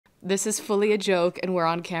This is fully a joke, and we're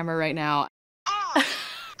on camera right now. Oh,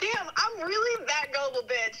 damn, I'm really that gullible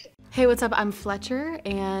bitch. Hey, what's up? I'm Fletcher,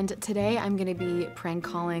 and today I'm gonna be prank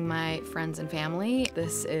calling my friends and family.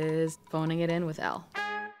 This is phoning it in with Elle.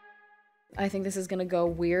 I think this is gonna go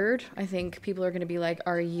weird. I think people are gonna be like,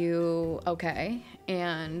 are you okay?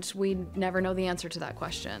 And we never know the answer to that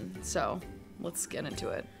question. So let's get into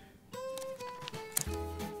it.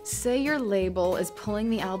 Say your label is pulling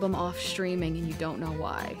the album off streaming and you don't know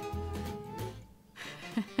why.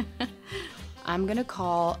 I'm gonna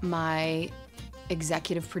call my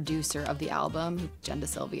executive producer of the album,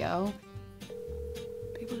 Decilveo.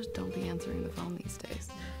 People just don't be answering the phone these days.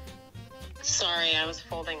 Sorry, I was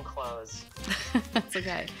folding clothes. That's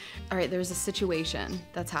okay. All right, there's a situation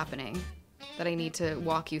that's happening that I need to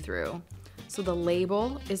walk you through. So the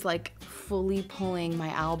label is like fully pulling my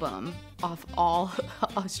album off all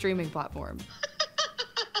streaming platforms.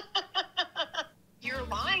 You're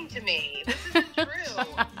lying to me. This isn't true.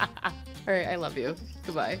 All right, I love you.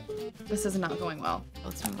 Goodbye. This is not going well.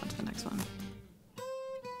 Let's move on to the next one.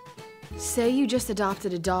 Say you just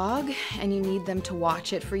adopted a dog and you need them to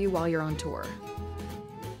watch it for you while you're on tour.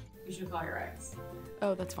 You should call your ex.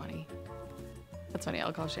 Oh, that's funny. That's funny,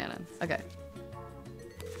 I'll call Shannon. Okay.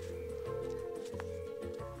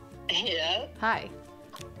 Yeah? Hi.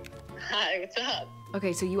 Hi, what's up?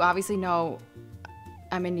 Okay, so you obviously know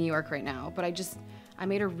I'm in New York right now, but I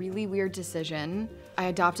made a really weird decision. I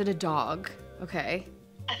adopted a dog, okay?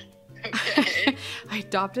 Okay. I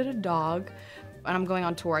adopted a dog, and I'm going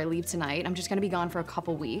on tour. I leave tonight. I'm just gonna be gone for a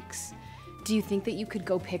couple weeks. Do you think that you could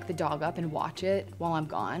go pick the dog up and watch it while I'm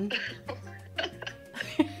gone?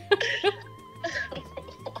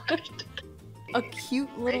 What? A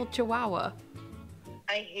cute little chihuahua.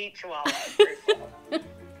 I hate chihuahuas. First of all.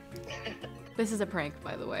 This is a prank,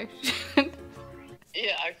 by the way.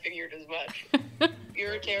 Yeah, I figured as much.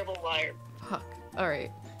 You're a terrible liar. Fuck. All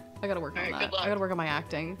right. I gotta work on All right, that. good luck. I gotta work on my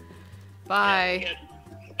acting. Bye.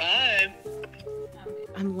 Yeah, bye.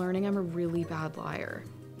 I'm learning I'm a really bad liar.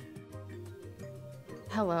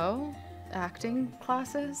 Hello? Acting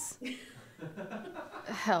classes?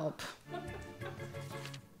 Help.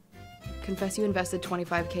 Confess you invested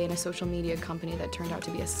 $25K in a social media company that turned out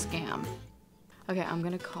to be a scam. Okay, I'm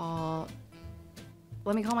gonna call...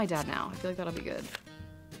 Let me call my dad now. I feel like that'll be good.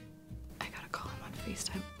 I gotta call him on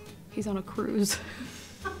FaceTime. He's on a cruise.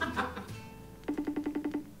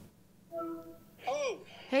 Oh,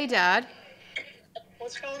 Hey, Dad.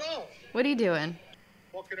 what's going on? What are you doing?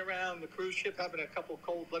 Walking around the cruise ship having a couple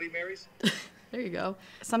cold Bloody Marys? There you go.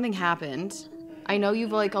 Something happened. I know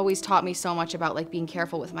you've like always taught me so much about like being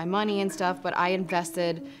careful with my money and stuff, but I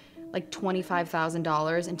invested like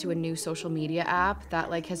 $25,000 into a new social media app that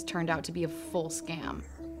like has turned out to be a full scam.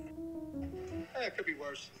 It could be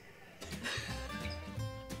worse.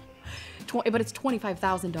 But it's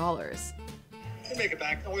 $25,000. We'll make it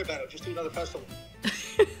back. Don't worry about it. Just do another festival.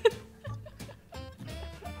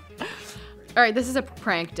 All right, this is a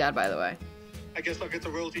prank, Dad, by the way. I guess I'll get the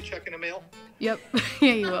royalty check in the mail. Yep.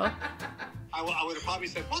 Yeah, you will. I would have probably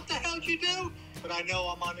said, what the hell did you do? But I know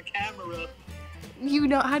I'm on the camera You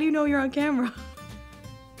know? How do you know you're on camera?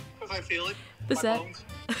 because I feel it. The My set. bones.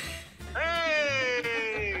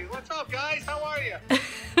 Hey, what's up, guys? How are you?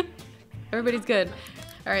 Everybody's good.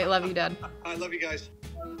 All right, love you, Dad. I love you guys.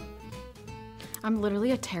 I'm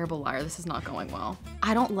literally a terrible liar. This is not going well.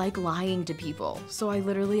 I don't like lying to people. So I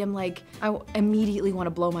literally am like, I immediately want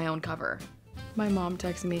to blow my own cover. My mom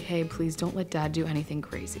texted me, hey, please don't let Dad do anything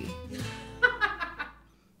crazy.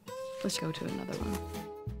 Let's go to another one.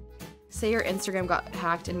 Say your Instagram got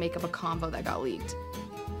hacked and make up a convo that got leaked.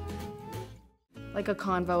 Like a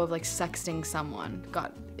convo of like sexting someone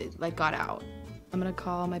got out. I'm gonna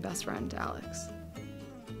call my best friend, Alex.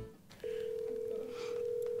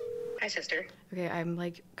 Hi, sister. Okay, I'm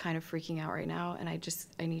like kind of freaking out right now, and I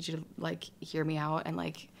need you to like hear me out and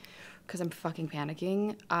like, cause I'm fucking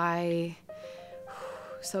panicking.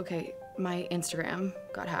 Okay, my Instagram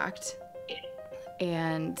got hacked,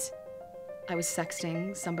 and I was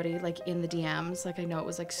sexting somebody like in the DMs. Like I know it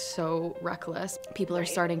was like so reckless. People are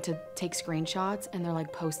starting to take screenshots and they're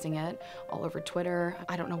like posting it all over Twitter.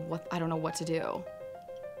 I don't know what to do.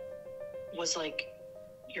 Was like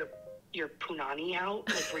your punani out?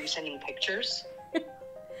 Like, were you sending pictures?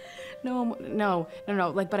 No.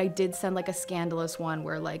 Like, but I did send like a scandalous one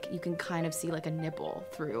where like you can kind of see like a nipple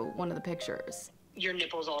through one of the pictures. Your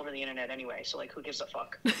nipples all over the internet anyway, so like, who gives a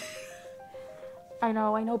fuck? I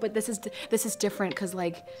know, but this is different because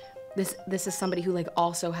like this is somebody who like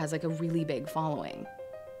also has like a really big following.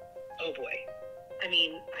 Oh boy. I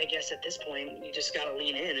mean, I guess at this point you just gotta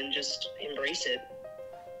lean in and just embrace it,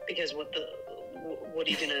 because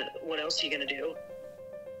what else are you gonna do?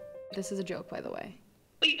 This is a joke, by the way.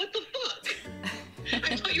 Wait, what the fuck?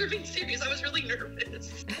 I thought you were being serious. I was really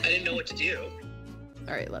nervous. I didn't know what to do.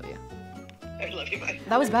 All right, love you. I love you, bye.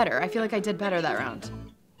 That was better. I feel like I did better that round.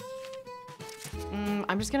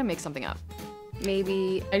 I'm just gonna make something up.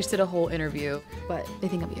 Maybe I just did a whole interview, but they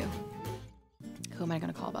think of you. Who am I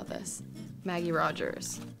gonna call about this? Maggie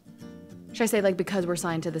Rogers. Should I say, like, because we're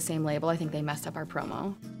signed to the same label, I think they messed up our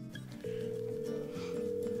promo.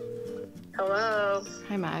 Hello.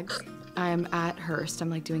 Hi, Mag. I'm at Hearst. I'm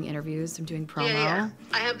like doing interviews. I'm doing promo. Yeah.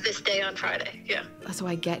 I have this day on Friday. Yeah. So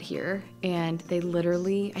I get here and they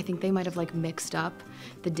literally, I think they might have like mixed up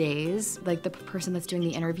the days. Like the person that's doing the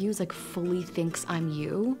interviews like fully thinks I'm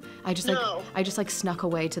you. I just like snuck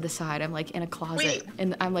away to the side. I'm like in a closet.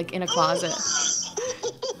 And I'm like in a closet.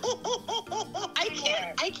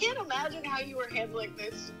 I can't imagine how you were handling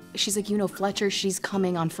this. She's like, you know, Fletcher, she's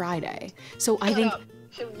coming on Friday. So I think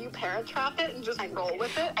should you parent trap it and just roll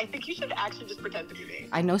with it? I think you should actually just pretend to be me.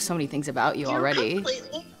 I know so many things about you already.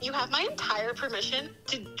 You have my entire permission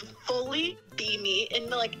to fully be me in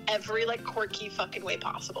like every like quirky fucking way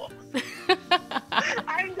possible.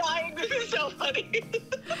 I'm dying. This is so funny.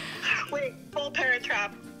 Wait, full parent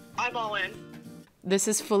trap. I'm all in. This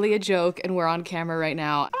is fully a joke and we're on camera right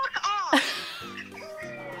now. Fuck off!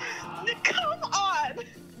 Come on!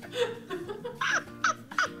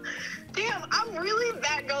 Damn, I'm really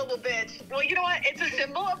that gullible bitch. Well, you know what? It's a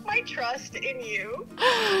symbol of my trust in you.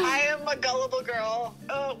 I am a gullible girl.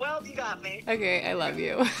 Oh, well, you got me. Okay, I love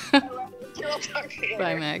you. I love you. I'll talk to you later.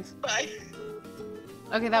 Bye, Max. Bye.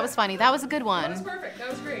 Okay, that was funny. That was a good one. That was perfect. That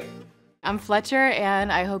was great. I'm Fletcher,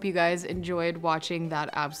 and I hope you guys enjoyed watching that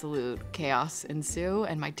absolute chaos ensue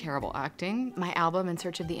and my terrible acting. My album, In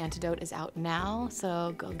Search of the Antidote, is out now,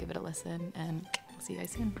 so go give it a listen, and I'll see you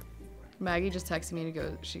guys soon. Maggie just texted me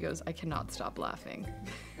and she goes, I cannot stop laughing.